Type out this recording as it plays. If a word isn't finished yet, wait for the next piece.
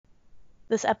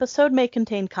This episode may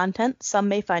contain content some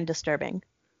may find disturbing.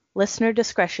 Listener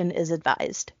discretion is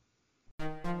advised.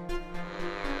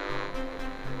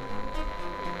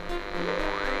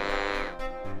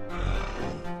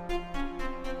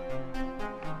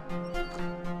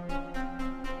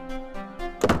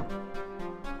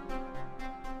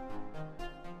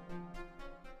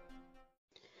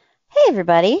 Hey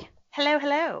everybody. Hello,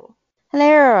 hello.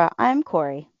 Hello, I'm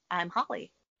Corey. I'm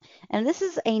Holly. And this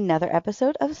is another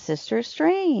episode of Sister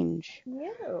Strange.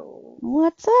 Yo.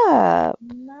 What's up?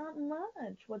 Not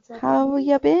much. What's up? How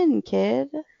you been, kid?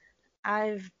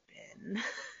 I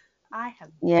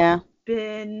have Yeah.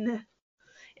 been.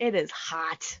 It is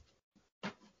hot.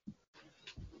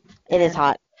 It is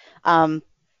hot. I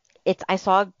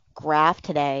saw a graph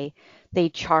today. They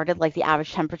charted like the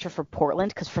average temperature for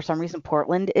Portland because for some reason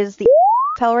Portland is the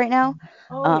hell right now.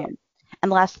 Oh, yeah. And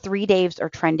the last 3 days are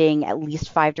trending at least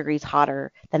 5 degrees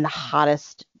hotter than the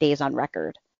hottest days on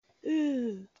record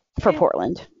for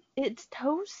Portland. It's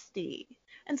toasty.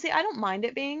 And see, I don't mind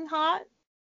it being hot.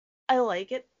 I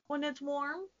like it when it's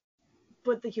warm,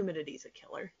 but the humidity's a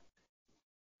killer.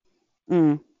 I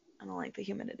don't like the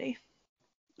humidity.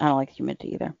 I don't like the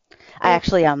humidity either. I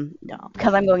actually,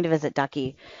 because I'm going to visit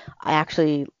Ducky, I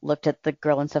actually looked at the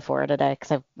girl in Sephora today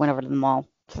because I went over to the mall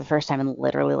for the first time in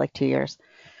literally like 2 years.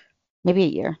 Maybe a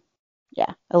year.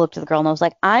 Yeah. I looked at the girl and I was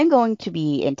like, I'm going to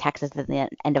be in Texas at the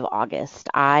end of August.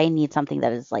 I need something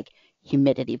that is like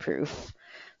humidity proof.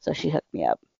 So she hooked me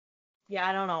up. Yeah,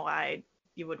 I don't know why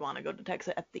you would want to go to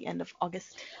Texas at the end of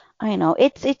August. I know.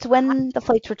 It's when the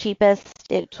flights were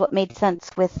cheapest. It's what made sense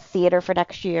with theater for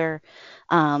next year.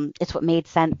 It's what made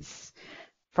sense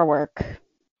for work,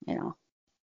 you know.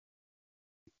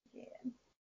 Yeah.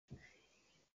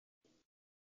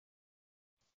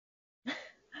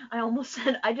 I almost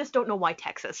said, I just don't know why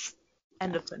Texas.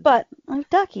 End of sentence. But I'm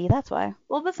Ducky, that's why.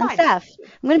 Well, besides. And Steph.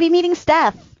 I'm going to be meeting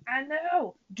Steph. I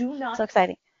know. Do not. So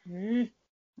exciting.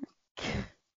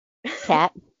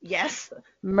 Cat. Yes.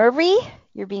 Murray,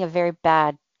 you're being a very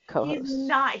bad co-host. He's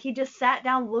not. He just sat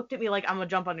down, looked at me like, I'm going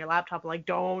to jump on your laptop. I'm like,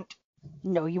 don't.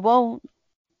 No, you won't.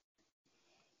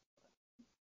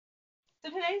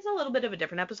 So today's a little bit of a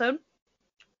different episode.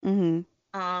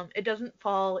 It doesn't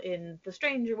fall in the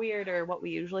strange or weird or what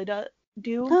we usually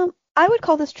do. I would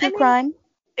call this true crime.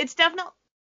 It's definitely.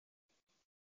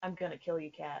 I'm gonna kill you,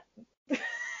 cat.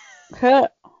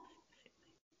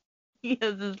 He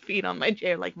has his feet on my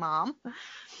chair like mom.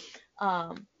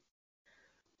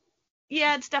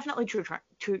 Yeah, it's definitely true crime.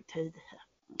 True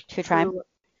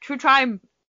crime.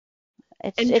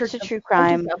 It's a true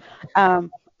crime.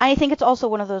 I think it's also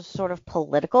one of those sort of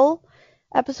political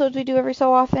episodes we do every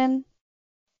so often.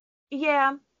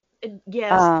 Yeah.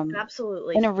 Yes,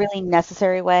 absolutely. In a really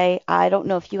necessary way. I don't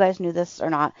know if you guys knew this or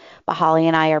not, but Holly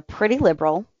and I are pretty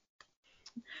liberal.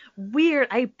 Weird.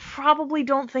 I probably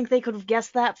don't think they could have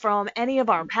guessed that from any of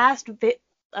our past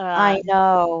I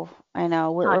know.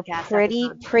 We're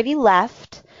pretty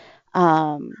left.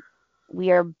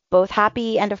 We are both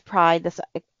happy end of Pride. This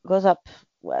goes up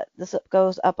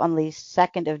on the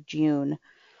 2nd of June.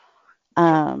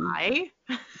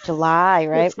 July,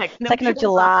 right? 2nd of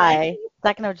July.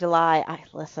 2nd of July. I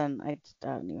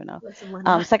don't even know.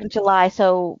 2nd of July.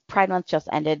 So Pride Month just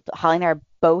ended. Holly and I are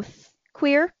both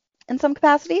queer in some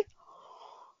capacity.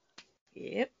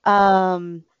 Yep.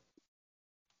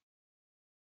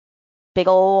 Big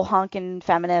ol' honkin'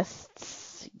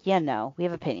 feminists. We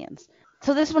have opinions.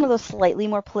 So this is one of those slightly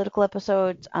more political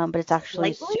episodes, but it's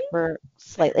actually super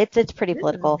slightly. It's pretty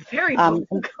political. Very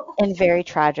political. And very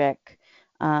tragic.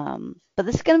 But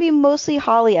this is going to be mostly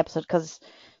Holly episode because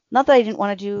not that I didn't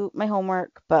want to do my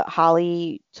homework, but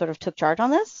Holly sort of took charge on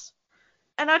this.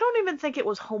 And I don't even think it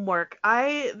was homework.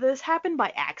 This happened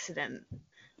by accident.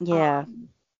 Yeah.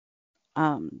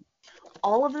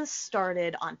 All of this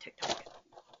started on TikTok.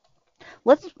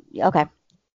 Okay.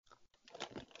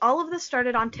 All of this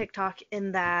started on TikTok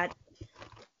in that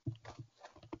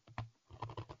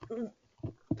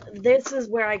this is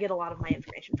where I get a lot of my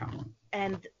information from.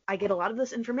 And I get a lot of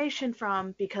this information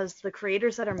from because the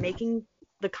creators that are making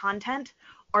the content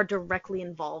are directly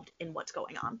involved in what's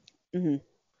going on.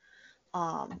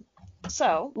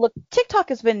 So look, TikTok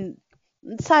has been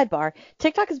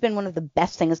one of the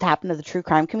best things to happen to the true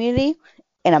crime community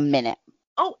in a minute.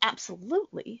 Oh,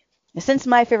 absolutely. Since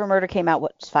My Favorite Murder came out,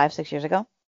 5-6 years ago?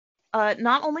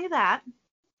 Not only that,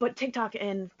 but TikTok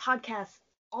and podcasts,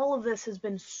 all of this has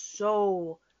been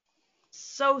so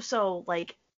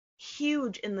like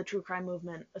huge in the true crime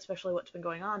movement, especially what's been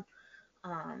going on.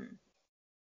 And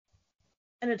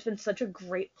it's been such a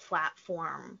great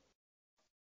platform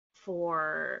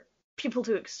for people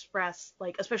to express,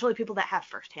 like, especially people that have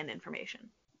firsthand information.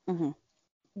 Hmm.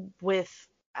 With,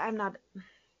 I'm not,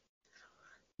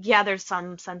 yeah, there's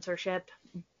some censorship,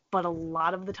 but a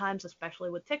lot of the times, especially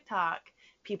with TikTok,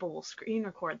 people will screen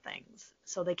record things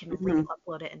so they can Hmm.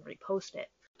 re-upload it and repost it.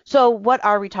 So what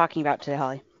are we talking about today,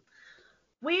 Holly?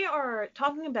 We are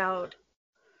talking about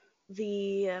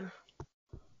the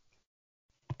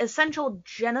essential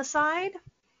genocide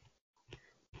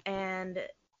and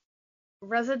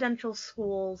residential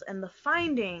schools and the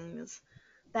findings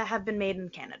that have been made in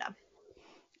Canada.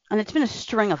 And it's been a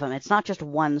string of them. It's not just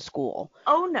one school.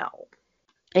 Oh no.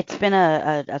 It's been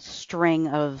a string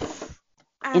of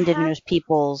I have, Indigenous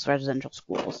peoples' residential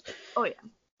schools. oh yeah.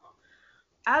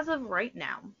 As of right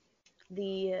now,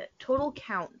 the total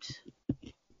count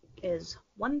is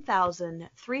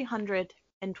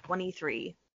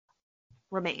 1,323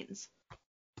 remains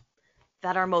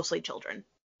that are mostly children,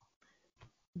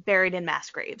 buried in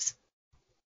mass graves.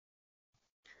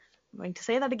 I'm going to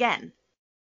say that again.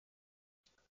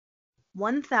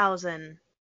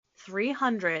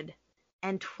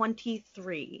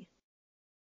 1,323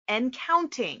 and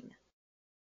counting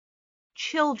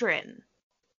children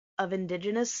of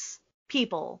Indigenous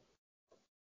people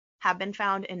have been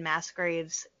found in mass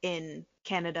graves in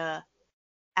Canada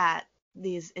at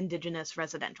these Indigenous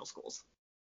residential schools.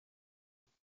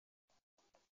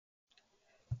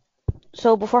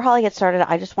 So before Holly gets started,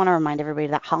 I just want to remind everybody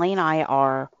that Holly and I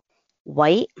are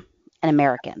white and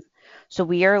American. So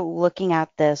we are looking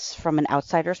at this from an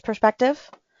outsider's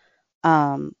perspective,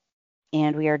 and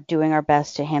we are doing our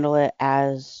best to handle it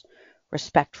as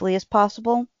respectfully as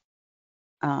possible.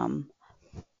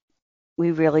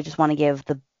 We really just want to give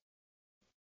the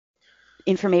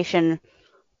information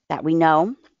that we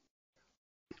know.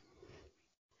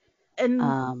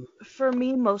 And for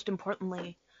me, most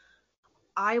importantly,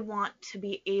 I want to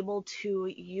be able to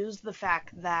use the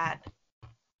fact that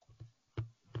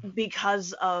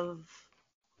because of,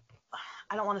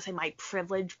 I don't want to say my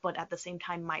privilege, but at the same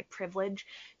time my privilege,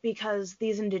 because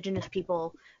these Indigenous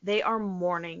people, they are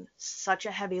mourning such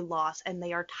a heavy loss and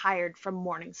they are tired from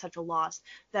mourning such a loss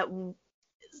that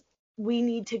we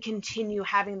need to continue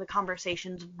having the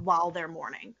conversations while they're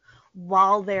mourning,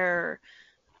 while they're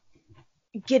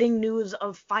getting news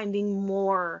of finding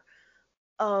more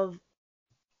of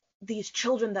these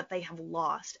children that they have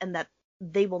lost and that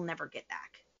they will never get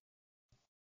back.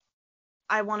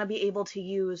 I want to be able to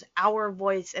use our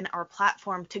voice and our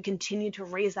platform to continue to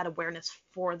raise that awareness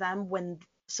for them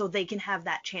so they can have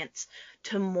that chance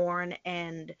to mourn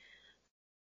and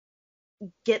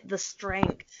get the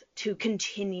strength to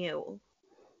continue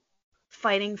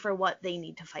fighting for what they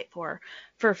need to fight for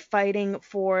fighting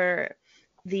for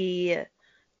the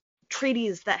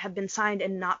treaties that have been signed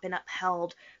and not been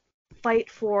upheld,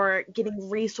 fight for getting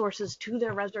resources to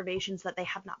their reservations that they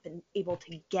have not been able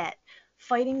to get,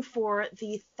 fighting for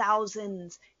the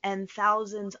thousands and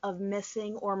thousands of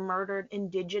missing or murdered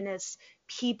Indigenous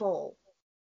people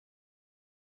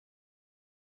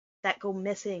that go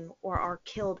missing or are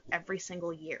killed every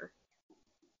single year.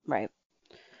 Right.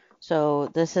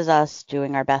 So this is us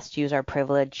doing our best to use our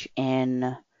privilege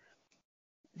in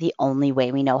the only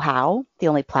way we know how, the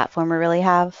only platform we really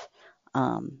have,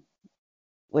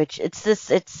 which it's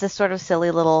this sort of silly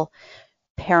little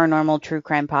paranormal true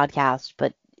crime podcast,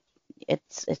 but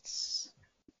it's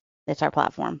our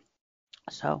platform.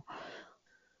 So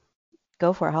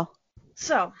go for it, Hal.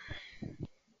 So,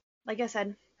 like I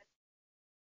said,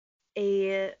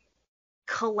 a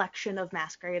collection of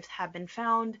mass graves have been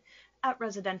found at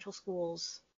residential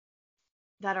schools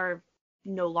that are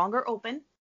no longer open.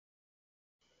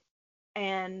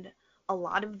 And a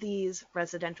lot of these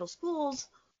residential schools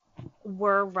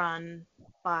were run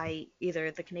by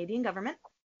either the Canadian government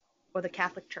or the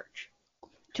Catholic Church.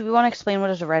 Do we want to explain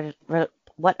what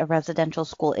a residential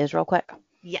school is real quick?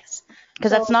 Yes.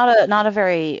 Because that's not a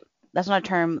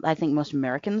term I think most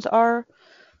Americans are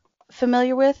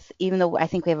familiar with, even though I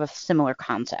think we have a similar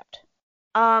concept.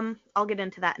 I'll get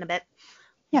into that in a bit.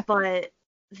 Yeah. But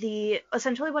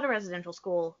essentially what a residential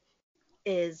school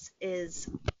is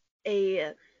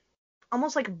a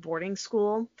almost like a boarding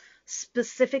school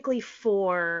specifically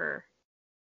for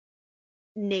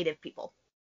Native people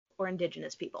or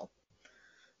Indigenous people.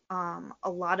 A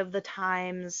lot of the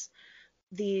times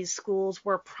these schools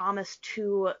were promised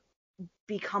to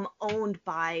become owned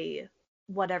by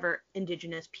whatever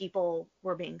Indigenous people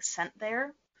were being sent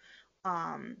there,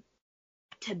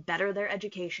 to better their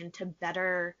education, to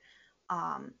better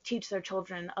teach their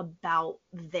children about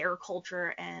their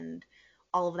culture and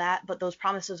all of that. But those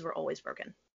promises were always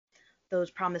broken. Those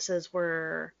promises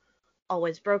were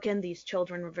always broken. These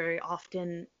children were very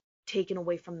often taken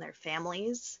away from their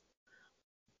families,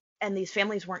 and these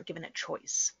families weren't given a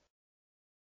choice.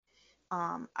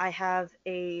 I have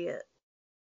a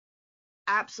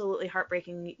absolutely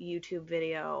heartbreaking YouTube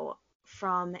video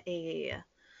from a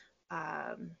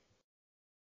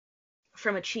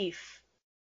chief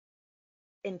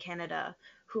in Canada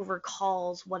who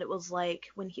recalls what it was like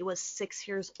when he was 6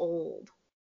 years old,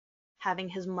 having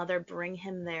his mother bring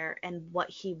him there and what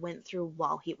he went through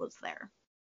while he was there.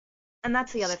 And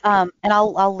that's the other thing. And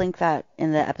I'll link that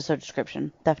in the episode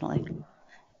description, definitely.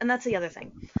 And that's the other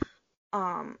thing.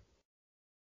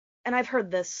 And I've heard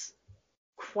this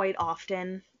quite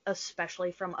often,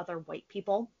 especially from other white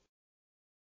people.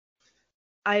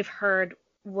 I've heard,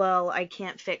 well, I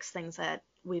can't fix things that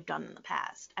we've done in the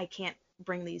past. I can't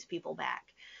bring these people back.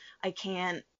 I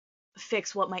can't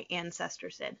fix what my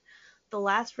ancestors did. The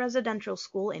last residential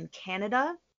school in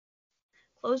Canada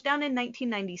closed down in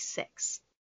 1996.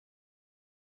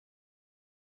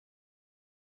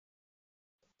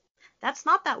 That's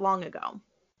not that long ago.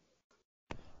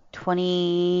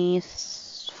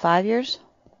 25 years?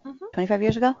 Mm-hmm. 25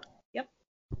 years ago? Yep.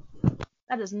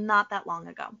 That is not that long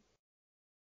ago.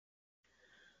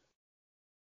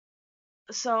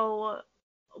 So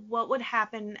what would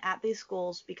happen at these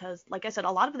schools, because like I said,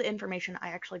 a lot of the information I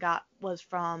actually got was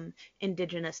from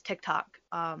Indigenous TikTok.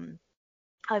 I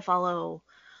follow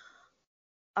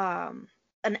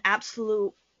an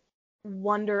absolute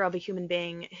wonder of a human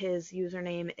being. His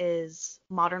username is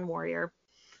Modern Warrior.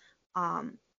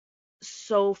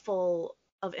 So full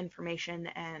of information,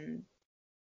 and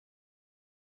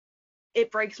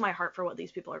it breaks my heart for what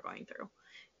these people are going through.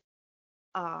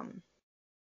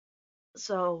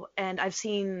 And I've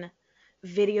seen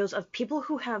videos of people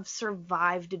who have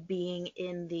survived being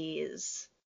in these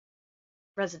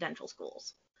residential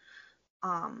schools.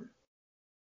 But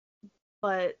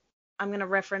I'm going to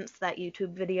reference that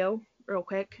YouTube video real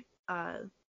quick.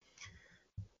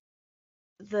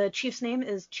 The chief's name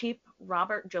is Chief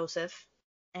Robert Joseph,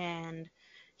 and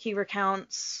he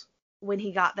recounts when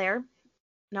he got there.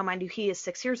 Now, mind you, he is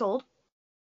 6 years old.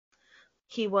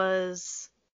 He was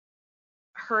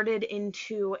herded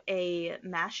into a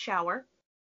mass shower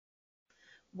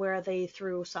where they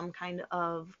threw some kind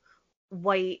of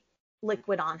white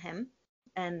liquid on him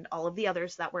and all of the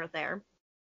others that were there.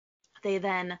 They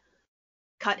then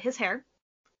cut his hair,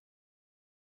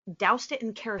 doused it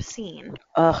in kerosene.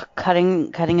 Ugh,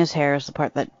 cutting his hair is the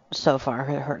part that so far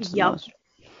hurts the most.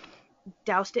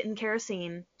 Doused it in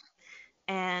kerosene,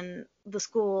 and the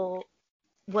school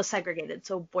was segregated,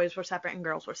 so boys were separate and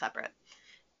girls were separate.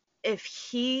 If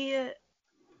he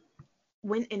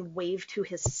went and waved to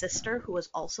his sister, who was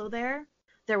also there,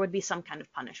 there would be some kind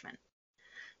of punishment.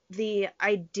 The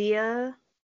idea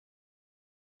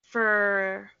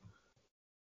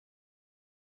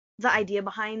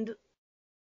behind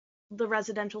the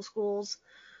residential schools,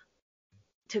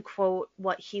 to quote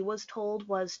what he was told,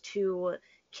 was to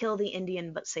kill the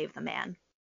Indian but save the man.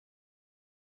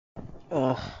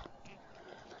 Ugh.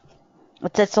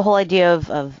 It's the whole idea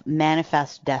of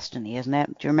manifest destiny, isn't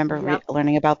it? Do you remember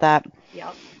learning about that?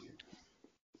 Yep.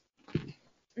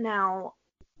 Now,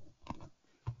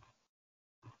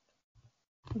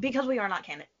 because we are not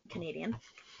Canadian,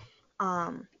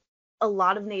 a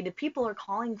lot of Native people are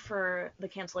calling for the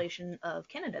cancellation of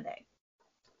Canada Day.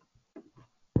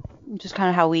 Just kind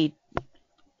of how we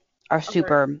are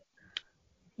super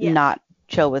not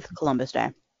chill with Columbus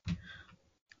Day.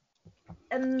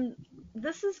 And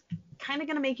this is kind of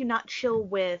going to make you not chill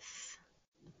with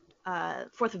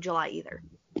 4th of July either.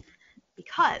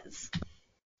 Because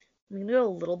I'm going to go a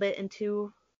little bit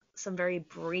into some very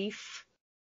brief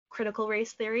critical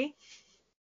race theory.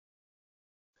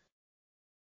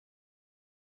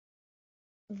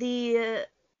 The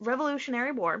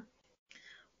Revolutionary War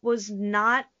was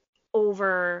not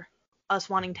over us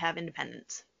wanting to have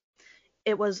independence.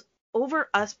 It was over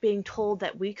us being told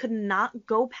that we could not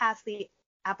go past the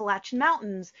Appalachian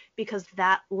Mountains because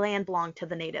that land belonged to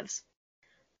the natives.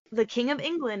 The King of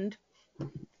England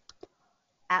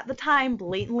at the time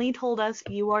blatantly told us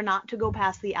you are not to go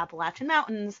past the Appalachian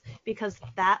Mountains because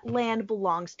that land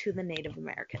belongs to the Native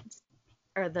Americans,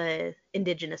 or the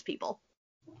indigenous people.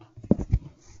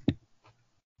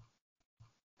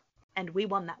 And we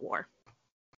won that war.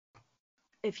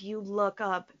 If you look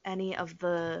up any of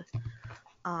the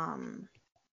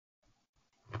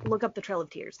look up the Trail of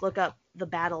Tears, look up the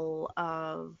Battle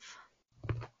of,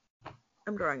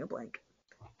 I'm drawing a blank,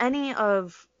 any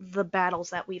of the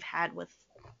battles that we've had with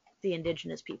the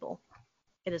indigenous people,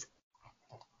 it is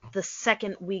the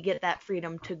second we get that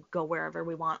freedom to go wherever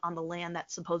we want on the land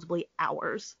that's supposedly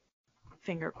ours,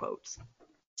 finger quotes.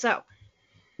 So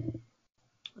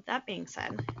with that being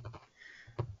said,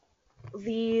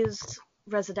 these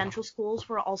residential schools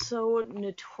were also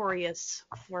notorious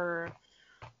for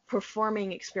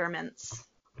performing experiments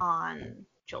on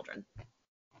children.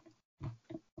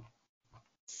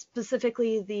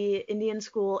 Specifically, the Indian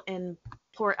school in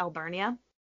Port Albernia,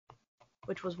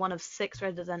 which was one of 6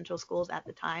 residential schools at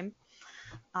the time,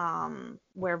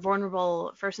 where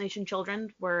vulnerable First Nation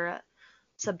children were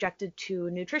subjected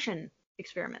to nutrition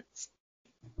experiments.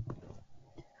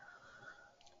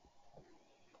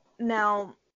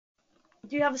 Now,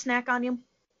 do you have a snack on you?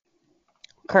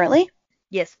 Currently?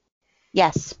 Yes.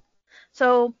 Yes.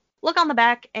 So look on the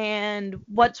back, and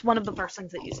what's one of the first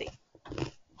things that you see?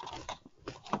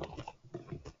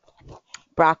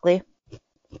 Broccoli.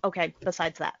 Okay,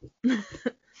 besides that.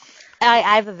 I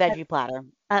have a veggie platter.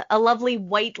 A lovely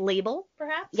white label,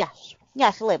 perhaps? Yes.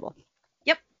 Yes, a label.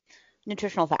 Yep.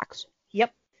 Nutritional facts.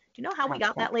 Yep. Do you know how we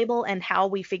got that label and how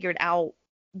we figured out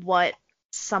what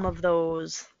some of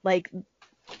those, like,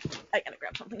 I gotta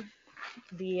grab something.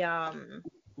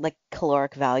 Like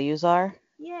caloric values are?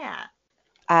 Yeah.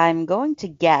 I'm going to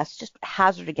guess, just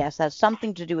hazard a guess, that has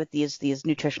something to do with these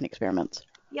nutrition experiments.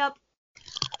 Yep.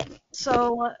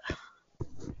 So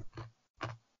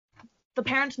the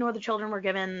parents nor the children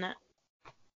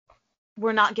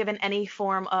were not given any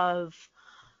form of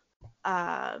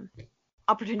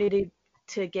opportunity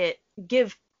to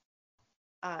give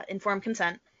informed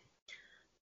consent.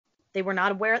 They were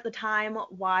not aware at the time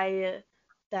why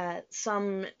that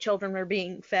some children were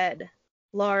being fed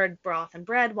lard, broth, and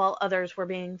bread, while others were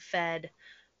being fed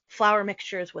flour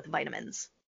mixtures with vitamins.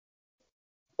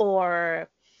 Or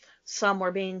some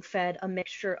were being fed a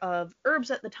mixture of herbs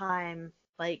at the time,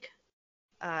 like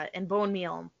and bone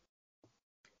meal.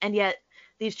 And yet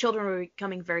these children were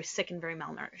becoming very sick and very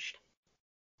malnourished.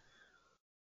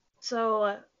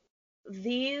 So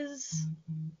these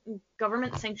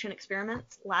government-sanctioned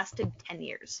experiments lasted 10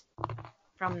 years,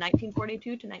 from 1942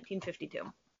 to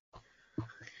 1952.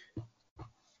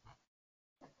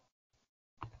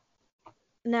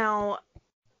 Now,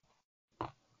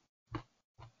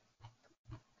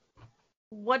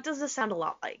 what does this sound a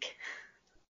lot like?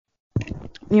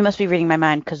 You must be reading my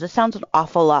mind, because this sounds an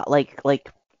awful lot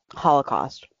like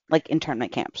Holocaust, like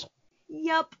internment camps.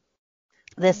 Yep.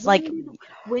 This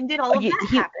when did all of that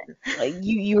happen?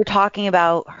 You were talking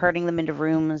about herding them into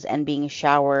rooms and being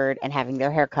showered and having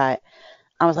their hair cut.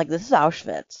 I was like, this is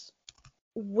Auschwitz.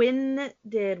 When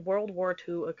did World War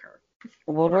II occur?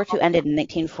 World War II ended in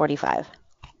 1945.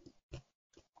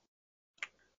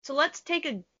 So let's take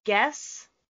a guess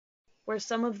where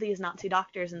some of these Nazi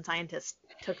doctors and scientists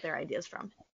took their ideas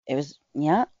from. It was,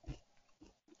 yeah.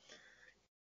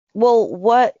 Well,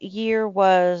 what year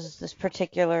was this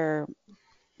particular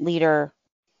leader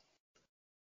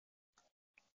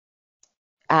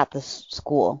at this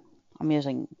school? I'm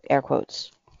using air quotes.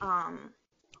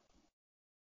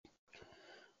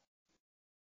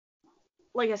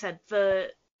 Like I said,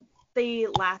 they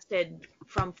lasted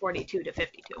from 42 to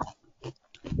 52.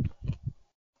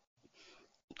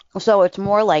 So it's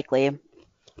more likely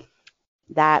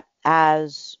that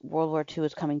as World War II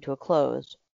is coming to a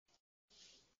close,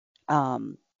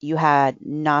 you had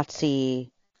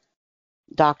Nazi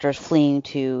doctors fleeing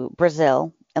to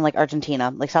Brazil and like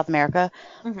Argentina, like South America,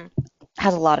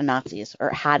 has a lot of Nazis, or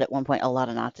had at one point a lot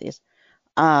of Nazis.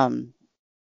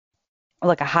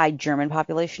 Like a high German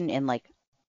population in like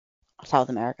South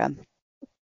America.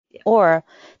 Yeah. Or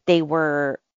they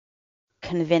were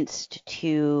convinced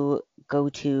to go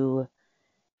to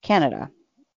Canada.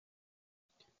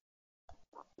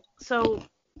 So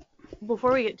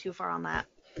before we get too far on that,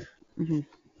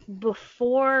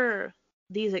 before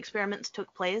these experiments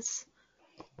took place,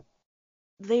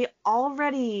 they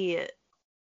already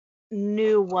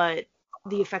knew what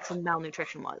the effects of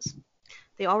malnutrition was.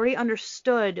 They already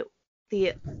understood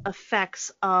the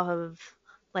effects of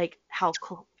like how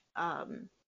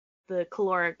the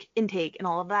caloric intake and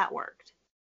all of that worked.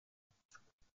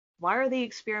 Why are the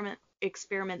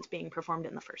experiments being performed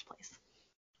in the first place?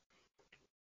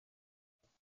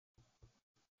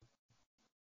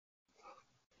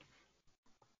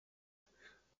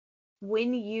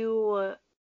 When you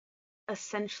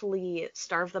essentially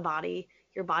starve the body,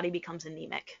 your body becomes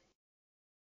anemic.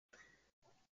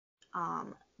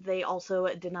 They also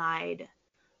denied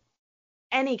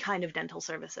any kind of dental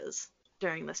services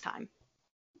during this time.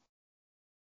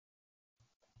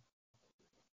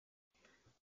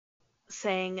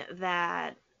 Saying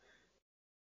that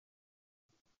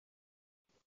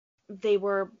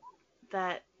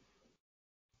that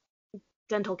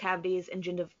dental cavities and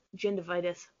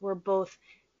gingivitis were both,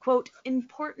 quote,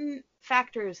 important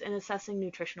factors in assessing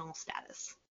nutritional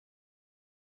status.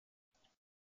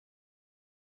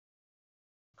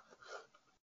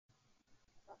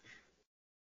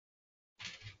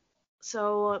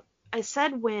 So I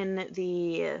said um,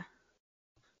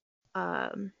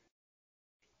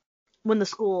 when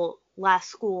the last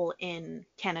school in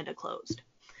Canada closed,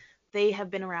 they have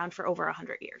been around for over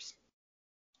 100 years.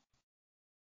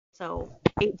 So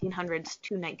 1800s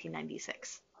to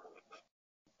 1996.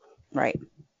 Right.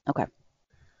 Okay.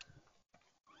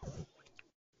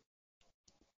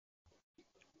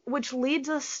 Which leads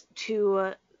us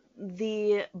to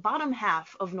the bottom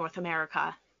half of North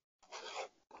America.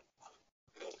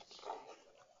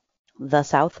 The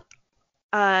South.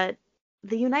 The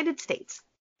United States.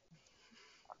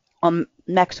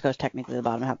 Mexico's technically the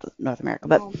bottom half of North America,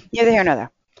 but Well, neither here nor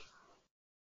there.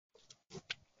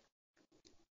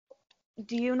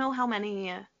 do you know how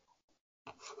many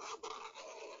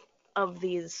of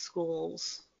these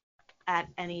schools at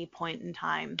any point in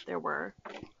time there were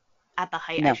at the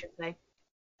height, I No, should say?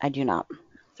 I do not.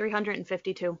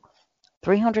 352.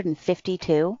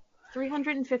 352.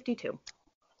 352.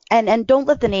 And don't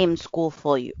let the name school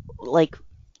fool you. Like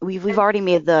we've already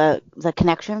made the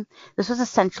connection. This was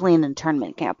essentially an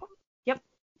internment camp. Yep.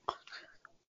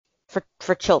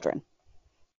 For children.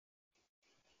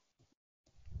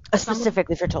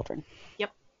 Specifically for children.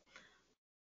 Yep.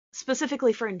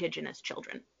 Specifically for Indigenous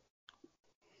children.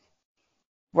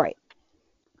 Right.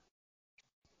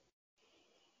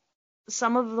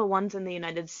 Some of the ones in the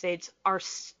United States are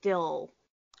still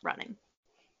running.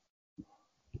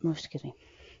 Oh, excuse me.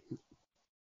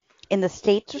 In the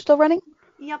States are still running?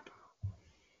 Yep.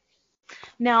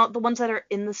 Now, the ones that are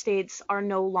in the States are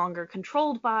no longer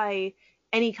controlled by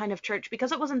any kind of church,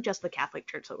 because it wasn't just the Catholic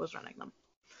Church that was running them.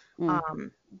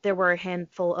 There were a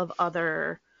handful of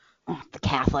other... the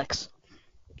Catholics.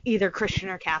 Either Christian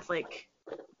or Catholic.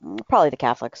 Probably the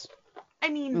Catholics. I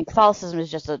mean, Catholicism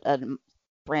is just a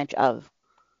branch of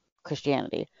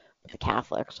Christianity. The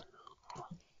Catholics.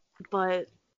 But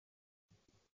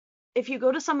if you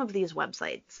go to some of these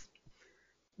websites,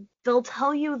 they'll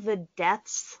tell you the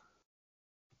deaths,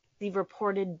 the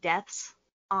reported deaths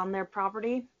on their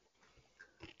property.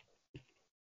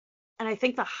 And I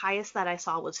think the highest that I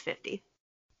saw was 50.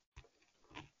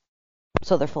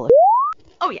 So they're full of...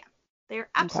 Oh, yeah. They're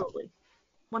absolutely.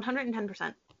 Okay.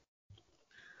 110%.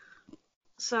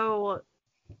 So,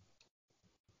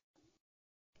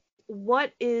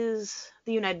 what is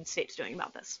the United States doing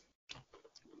about this?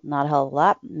 Not a hell of a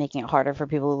lot. Making it harder for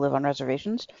people who live on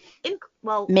reservations.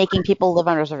 Well, making people live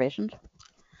on reservations.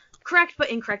 Correct,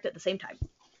 but incorrect at the same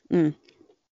time.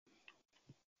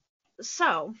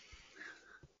 So,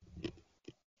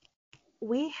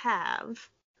 we have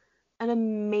an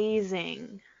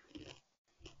amazing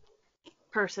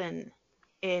person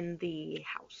in the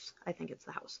House. I think it's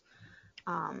the House.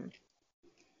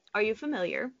 Are you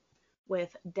familiar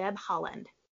with Deb Haaland?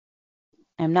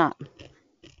 I'm not.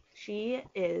 She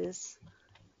is...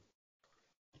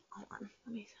 Hold on.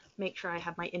 Let me make sure I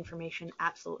have my information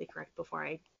absolutely correct before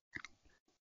I...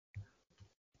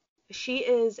 She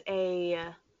is a...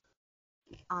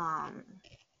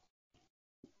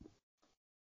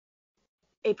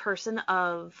 a person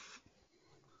of...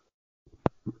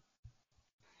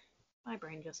 My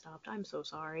brain just stopped. I'm so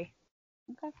sorry.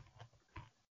 Okay.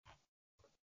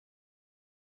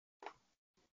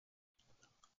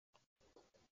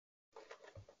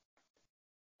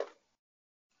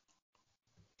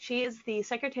 She is the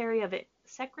Secretary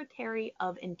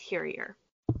of Interior.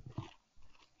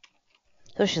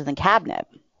 So she's in the cabinet.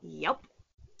 Yep.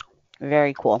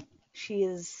 Very cool. She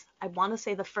is, I want to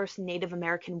say, the first Native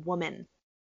American woman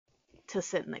to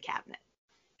sit in the cabinet.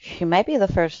 She might be the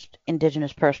first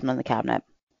Indigenous person in the cabinet.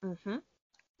 Mm-hmm.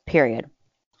 Period.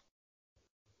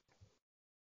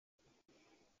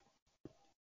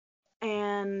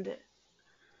 And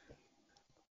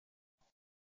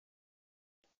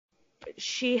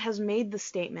she has made the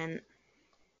statement,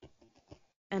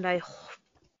 and I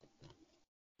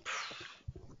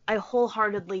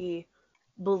wholeheartedly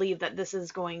believe that this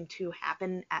is going to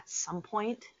happen at some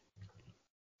point,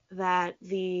 that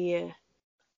the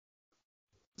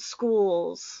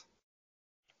schools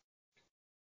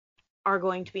are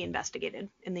going to be investigated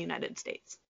in the United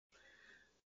States.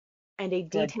 And a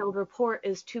detailed report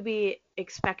is to be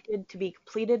expected to be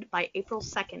completed by April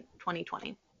 2nd,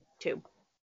 2022.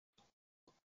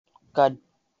 Good.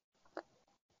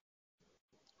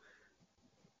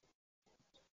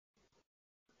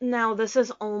 Now, this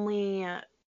is only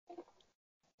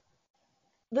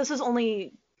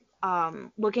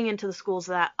looking into the schools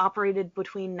that operated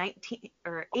between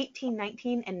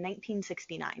 1819 and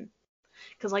 1969.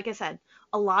 Because, like I said,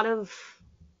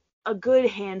 a good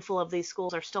handful of these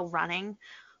schools are still running.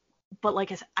 But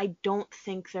like I said, I don't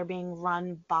think they're being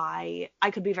run by,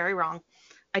 I could be very wrong,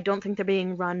 I don't think they're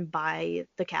being run by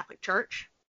the Catholic Church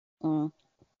Mm.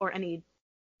 or any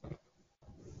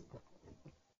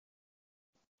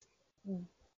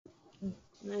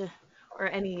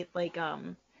like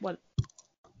what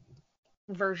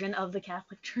version of the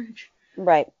Catholic Church.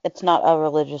 Right. It's not a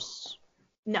religious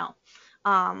No.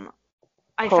 Um,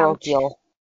 I found parochial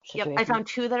yep, I situation. found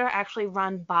two that are actually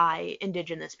run by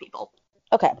indigenous people.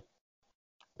 Okay.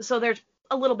 So there's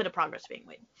a little bit of progress being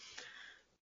made.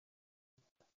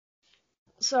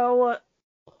 So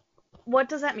what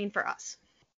does that mean for us?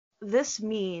 This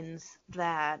means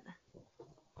that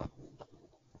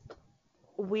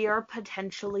we are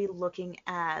potentially looking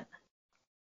at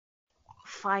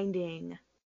finding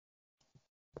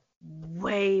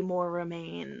way more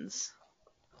remains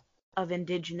of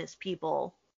indigenous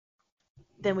people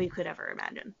than we could ever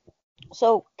imagine.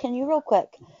 So, can you real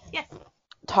quick Yes.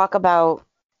 talk about,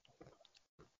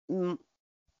 and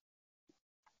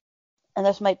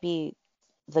this might be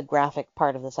the graphic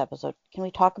part of this episode. Can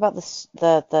we talk about this,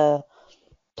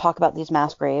 talk about these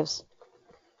mass graves?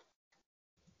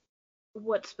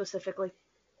 What specifically?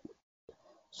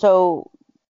 So,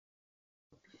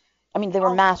 I mean, they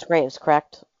were mass graves,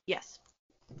 correct? Yes.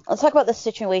 Let's talk about the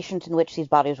situations in which these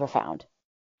bodies were found.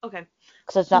 Okay.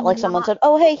 Because it's not like someone said,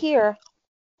 oh, hey, here.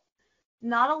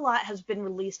 Not a lot has been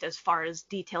released as far as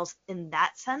details in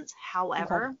that sense.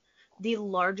 However, Okay. the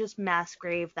largest mass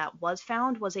grave that was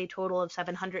found was a total of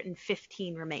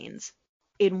 715 remains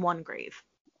in one grave.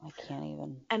 I can't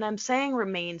even. And I'm saying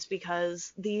remains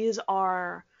because these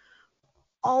are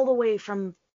all the way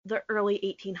from the early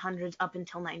 1800s up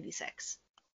until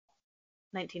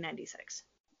 1996.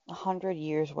 100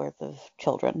 years worth of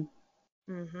children.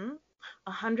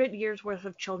 100 years worth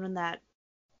of children that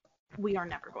we are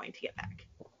never going to get back.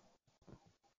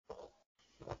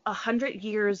 100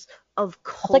 years of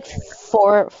culture. That's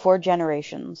like four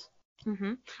generations.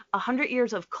 100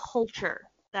 years of culture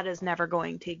that is never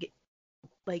going to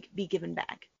be given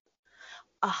back.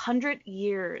 100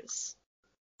 years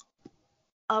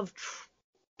of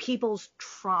people's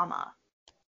trauma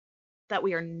that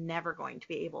we are never going to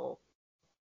be able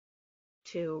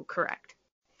to correct.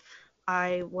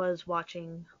 I was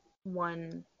watching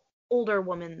one older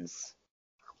woman's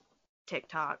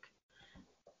TikTok,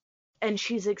 and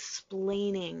she's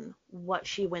explaining what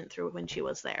she went through when she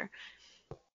was there.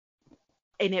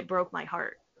 And it broke my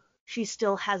heart. She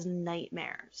still has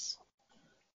nightmares.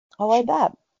 Oh, I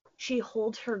bet. She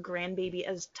holds her grandbaby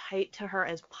as tight to her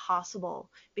as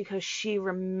possible because she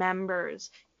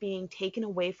remembers being taken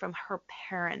away from her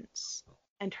parents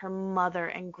and her mother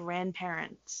and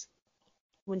grandparents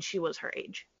when she was her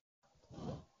age.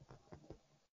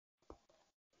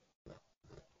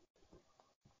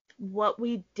 What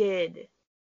we did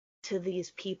to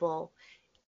these people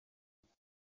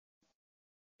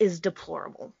is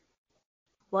deplorable.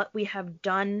 What we have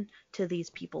done to these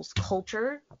people's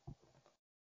culture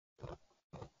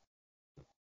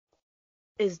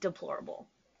is deplorable.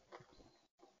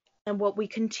 And what we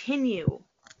continue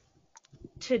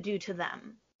to do to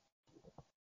them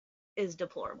is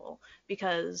deplorable,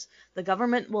 because the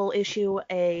government will issue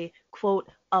a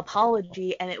quote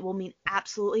apology and it will mean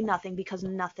absolutely nothing because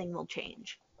nothing will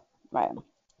change. Right.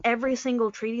 Every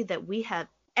single treaty that we have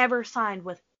ever signed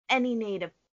with any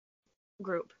native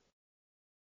group,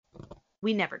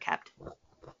 we never kept.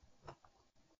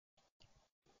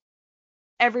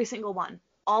 Every single one.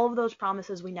 All of those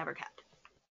promises we never kept.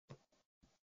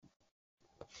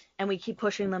 And we keep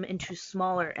pushing them into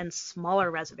smaller and smaller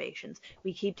reservations.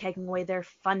 We keep taking away their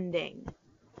funding.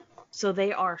 So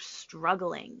they are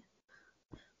struggling.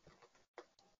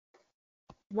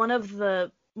 One of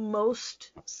the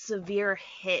most severe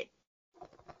hit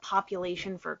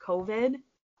population for COVID,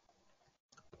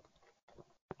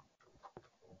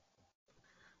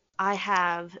 I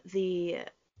have the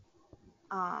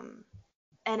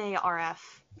NARF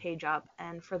page up,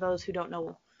 and for those who don't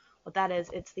know what that is,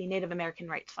 it's the Native American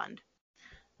Rights Fund.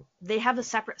 They have a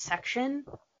separate section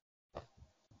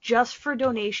just for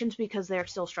donations because they're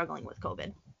still struggling with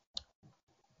COVID.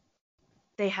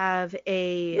 They have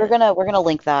a We're gonna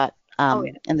link that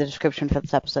in the description for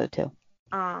this episode too.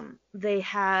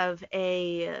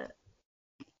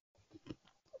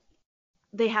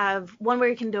 They have one where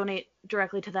you can donate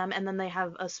directly to them, and then they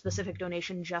have a specific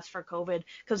donation just for COVID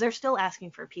because they're still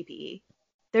asking for PPE.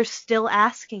 They're still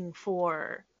asking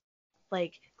for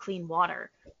clean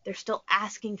water. They're still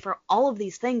asking for all of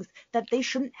these things that they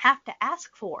shouldn't have to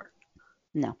ask for.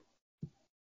 No.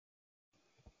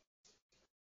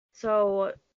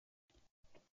 So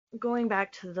going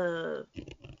back to the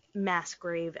mass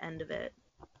grave end of it,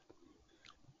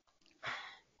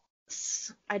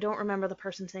 I don't remember the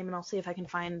person's name, and I'll see if I can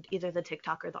find either the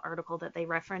TikTok or the article that they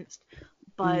referenced,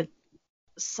 but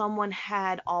someone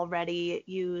had already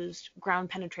used ground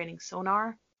penetrating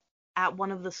sonar at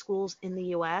one of the schools in the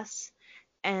US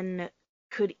and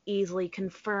could easily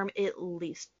confirm at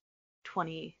least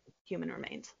 20 human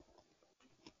remains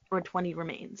or 20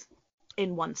 remains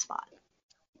in one spot.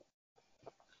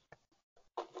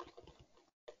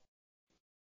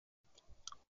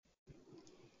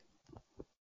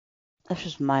 That's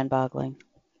just mind-boggling.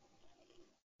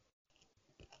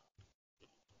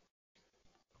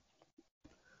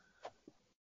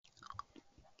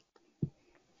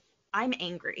 I'm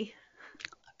angry.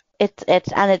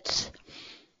 It's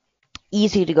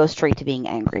easy to go straight to being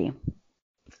angry.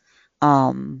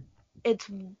 It's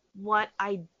what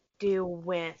I do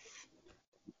with,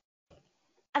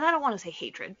 and I don't want to say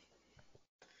hatred,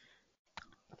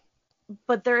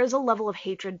 but there is a level of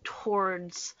hatred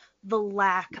towards the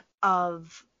lack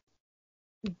of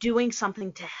doing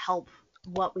something to help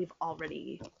what we've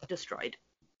already destroyed.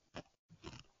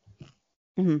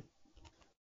 Mm-hmm.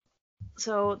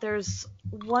 So there's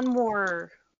one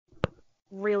more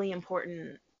really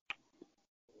important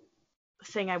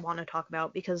thing I want to talk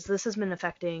about, because this has been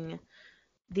affecting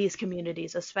these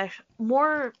communities, especially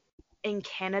more in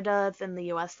Canada than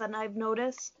the US that I've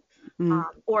noticed,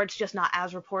 or it's just not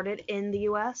as reported in the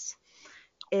US,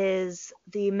 is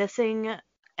the missing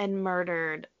and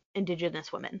murdered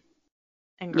Indigenous women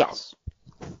and girls.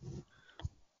 Yes.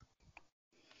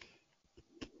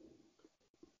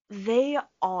 They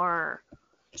are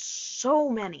so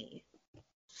many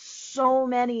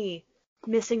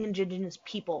missing Indigenous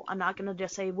people. I'm not going to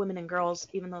just say women and girls,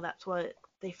 even though that's what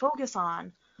they focus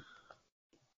on.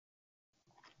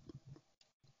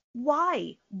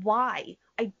 Why?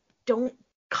 I don't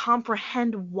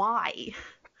comprehend why.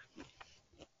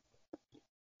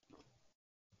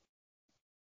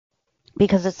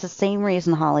 Because it's the same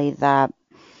reason, Holly, that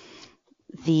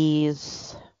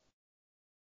these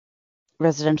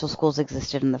residential schools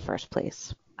existed in the first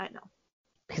place. I know.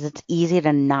 Because it's easy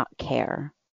to not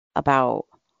care about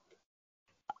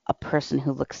a person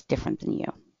who looks different than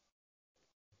you.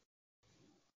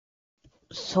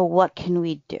 So what can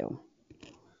we do?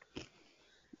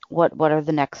 What are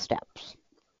the next steps?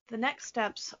 The next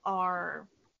steps are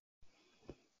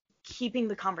keeping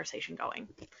the conversation going.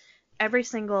 Every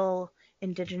single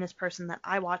Indigenous person that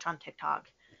I watch on TikTok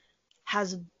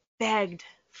has begged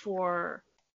for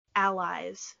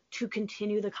allies to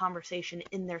continue the conversation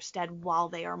in their stead while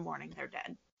they are mourning their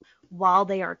dead, while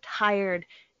they are tired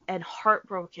and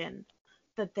heartbroken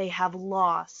that they have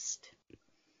lost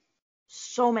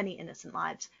so many innocent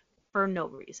lives for no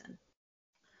reason.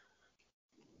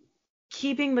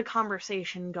 Keeping the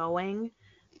conversation going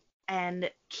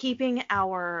and keeping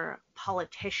our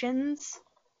politicians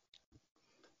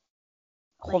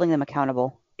holding them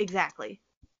accountable. Exactly.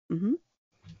 Mm-hmm.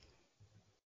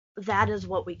 That is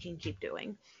what we can keep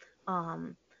doing.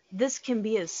 This can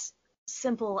be as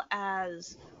simple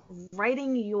as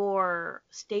writing your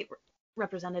state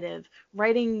representative,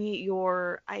 writing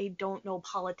your, I don't know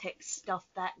politics stuff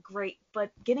that great,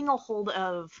 but getting a hold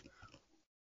of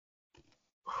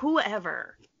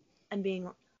whoever and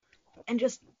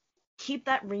just keep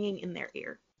that ringing in their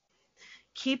ear.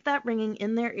 Keep that ringing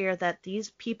in their ear that these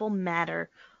people matter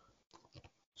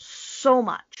so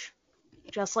much,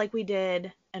 just like we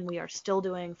did and we are still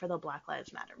doing for the Black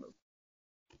Lives Matter movement.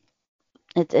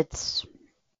 It's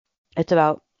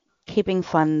about keeping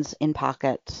funds in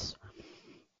pockets.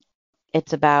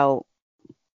 It's about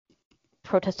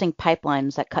protesting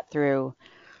pipelines that cut through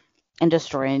and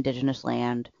destroy Indigenous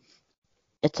land.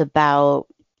 It's about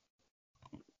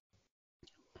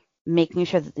making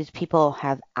sure that these people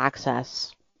have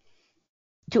access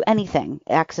to anything,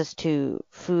 access to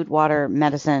food, water,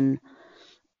 medicine,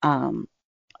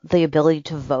 the ability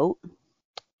to vote.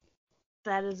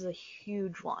 That is a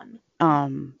huge one.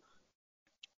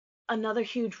 Another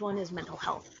huge one is mental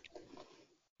health.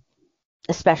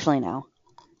 Especially now.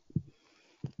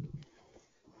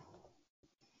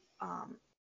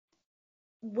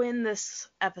 When this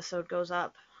episode goes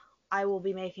up, I will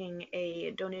be making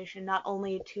a donation not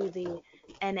only to the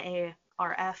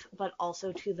NARF, but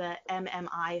also to the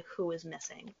MMI Who is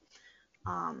Missing.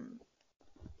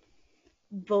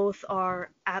 Both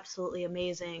are absolutely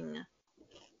amazing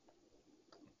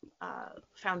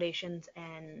foundations,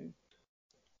 and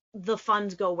the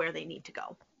funds go where they need to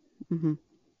go. Mm-hmm.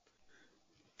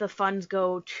 The funds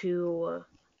go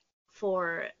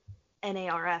for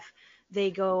NARF, they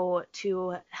go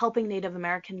to helping Native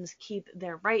Americans keep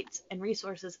their rights and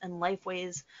resources and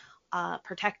lifeways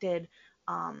protected.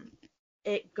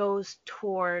 It goes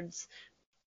towards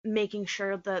making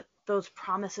sure that those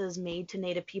promises made to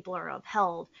Native people are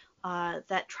upheld,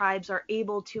 that tribes are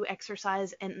able to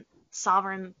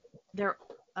sovereign their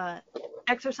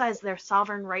exercise their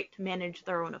sovereign right to manage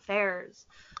their own affairs.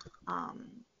 Um,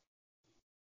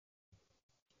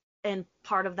 and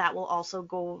part of that will also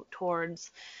go towards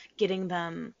getting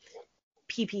them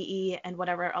PPE and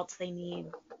whatever else they need,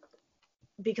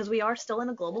 because we are still in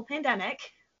a global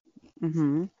pandemic.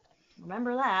 Mm-hmm.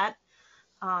 Remember that.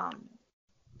 Um,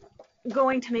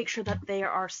 Going to make sure that they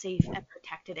are safe and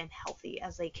protected and healthy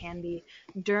as they can be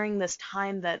during this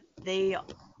time that they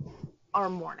are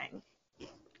mourning.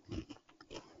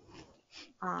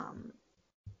 Um,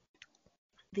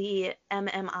 the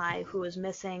MMI who is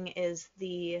missing is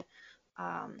the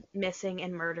missing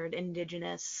and murdered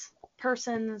Indigenous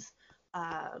persons.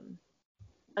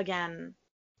 Again,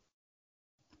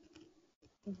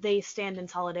 they stand in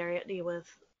solidarity with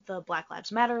the Black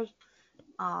Lives Matter.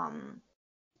 Um,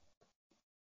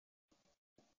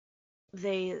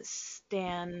 they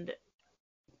stand,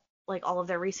 like, all of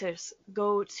their research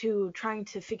go to trying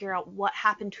to figure out what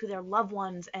happened to their loved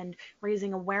ones and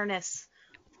raising awareness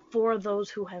for those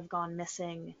who have gone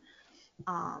missing.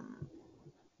 Um,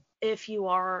 if you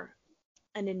are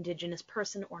an Indigenous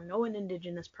person or know an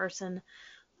Indigenous person,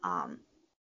 um,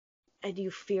 and you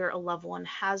fear a loved one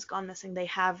has gone missing, they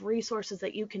have resources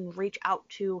that you can reach out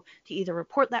to either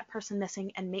report that person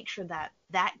missing and make sure that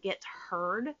that gets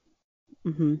heard.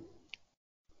 Mm-hmm.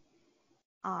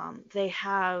 They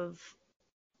have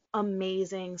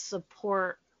amazing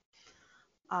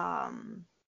um,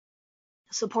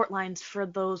 support lines for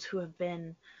those who have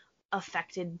been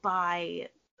affected by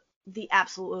the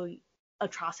absolute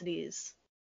atrocities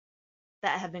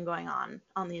that have been going on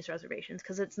these reservations,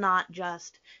 because it's not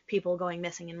just people going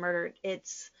missing and murdered,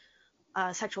 it's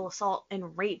sexual assault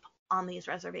and rape on these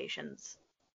reservations.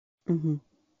 Mm-hmm.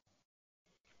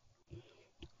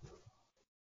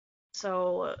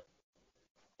 So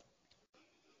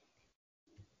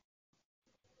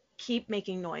keep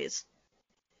making noise.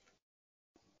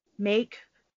 Make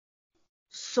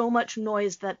so much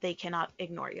noise that they cannot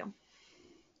ignore you.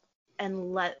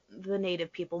 And let the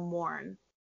Native people mourn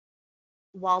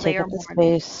while they Take are up the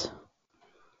mourning. space.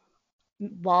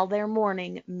 While they're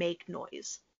mourning, make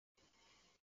noise.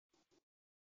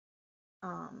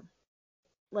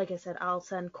 Like I said, I'll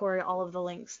send Corey all of the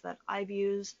links that I've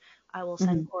used. I will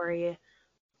send Mm-hmm. Corey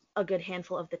a good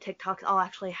handful of the TikToks. I'll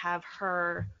actually have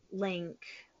her link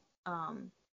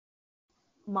um,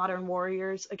 Modern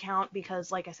Warriors account,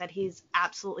 because, like I said, he's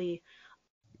absolutely.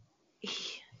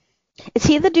 Is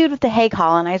he the dude with the Hey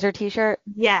Colonizer t-shirt?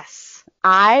 Yes,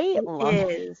 I he love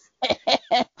is.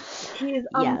 it. He's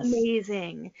Yes.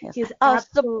 amazing. Yes. He's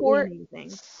absolutely Support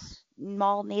amazing.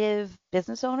 small native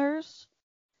business owners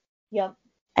Yep.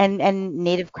 and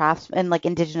native craftsmen, like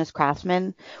indigenous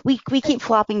craftsmen. We keep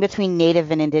flopping between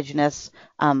native and indigenous.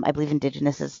 I believe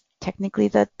indigenous is technically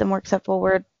the more acceptable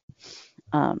word.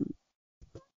 Um,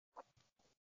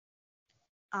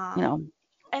 you know.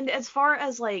 And as far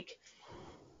as, like,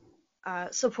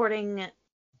 supporting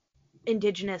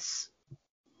indigenous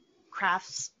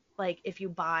crafts, like if you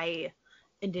buy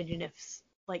indigenous,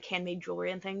 like, handmade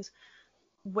jewelry and things,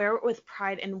 wear it with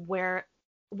pride and wear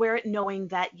it knowing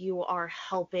that you are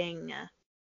helping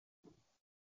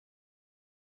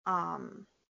um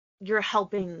you're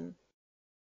helping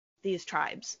these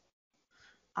tribes.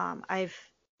 I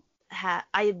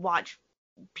watch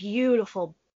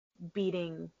beautiful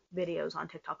beading videos on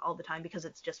TikTok all the time because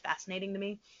it's just fascinating to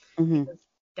me, Mm-hmm. because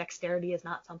dexterity is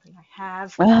not something I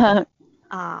have.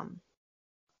 Um,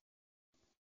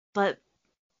 but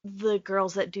the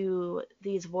girls that do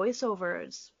these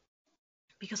voiceovers,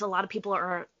 because a lot of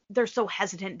people they're so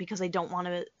hesitant because they don't want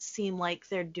to seem like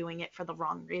they're doing it for the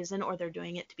wrong reason, or they're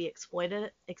doing it to be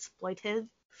exploitive.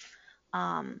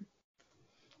 Um,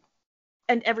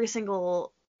 and every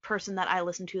single person that I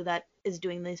listen to that is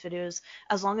doing these videos,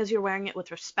 as long as you're wearing it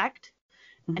with respect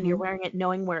and you're Mm-hmm. wearing it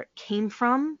knowing where it came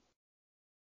from,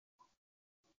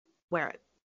 wear it.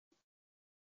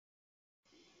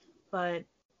 But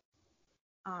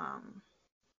um,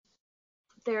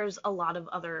 there's a lot of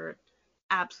other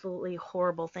absolutely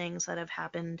horrible things that have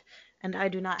happened, and I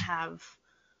do not have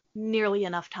nearly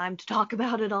enough time to talk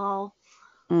about it all.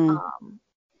 Mm. Um,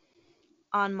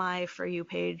 on my For You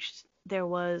page, there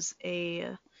was a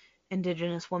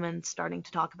indigenous woman starting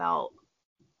to talk about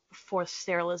forced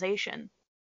sterilization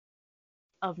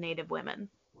of Native women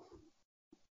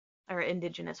or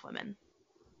indigenous women,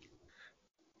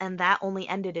 and that only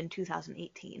ended in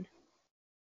 2018.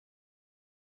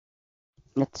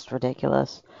 It's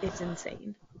ridiculous. It's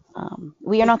insane.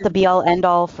 We are not the be all end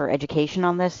all for education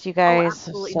on this, you Oh, guys.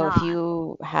 absolutely So not.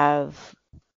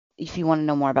 if you want to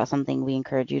know more about something, we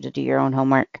encourage you to do your own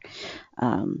homework.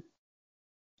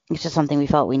 It's just something we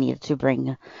felt we needed to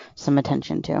bring some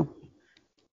attention to.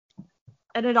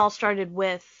 And it all started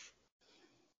with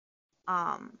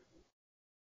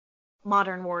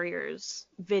Modern Warriors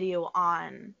video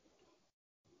on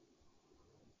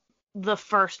the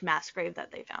first mass grave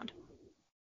that they found.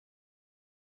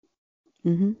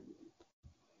 Mm-hmm.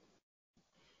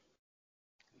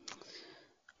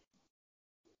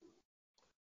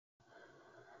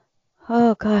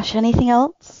 Oh gosh, anything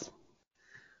else?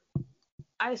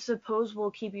 I suppose we'll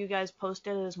keep you guys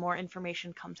posted as more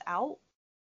information comes out,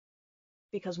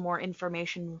 because more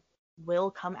information will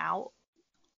come out.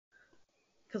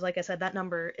 Because, like I said, that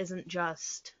number isn't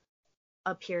just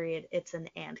a period, it's an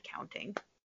and counting.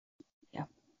 Yeah.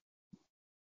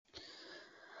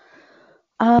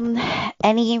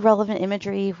 Any relevant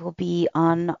imagery will be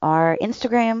on our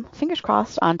Instagram, fingers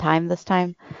crossed, on time this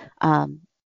time,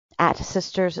 at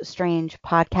Sisters Strange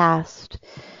Podcast.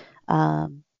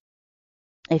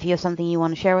 If you have something you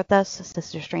want to share with us,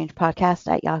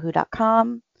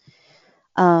 sisterstrangepodcast@yahoo.com.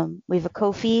 We have a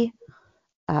Ko-fi.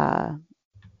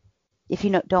 If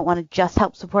you don't want to just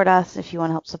help support us, if you want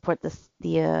to help support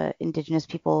the indigenous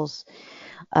peoples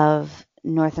of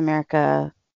North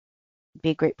America, be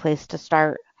a great place to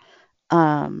start.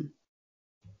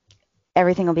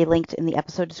 Everything will be linked in the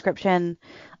episode description.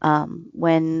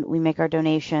 When we make our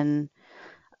donation,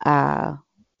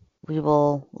 we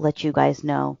will let you guys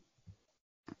know.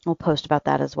 We'll post about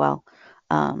that as well.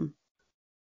 And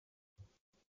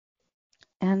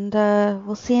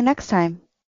we'll see you next time.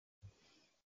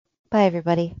 Bye,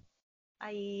 everybody.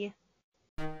 Bye.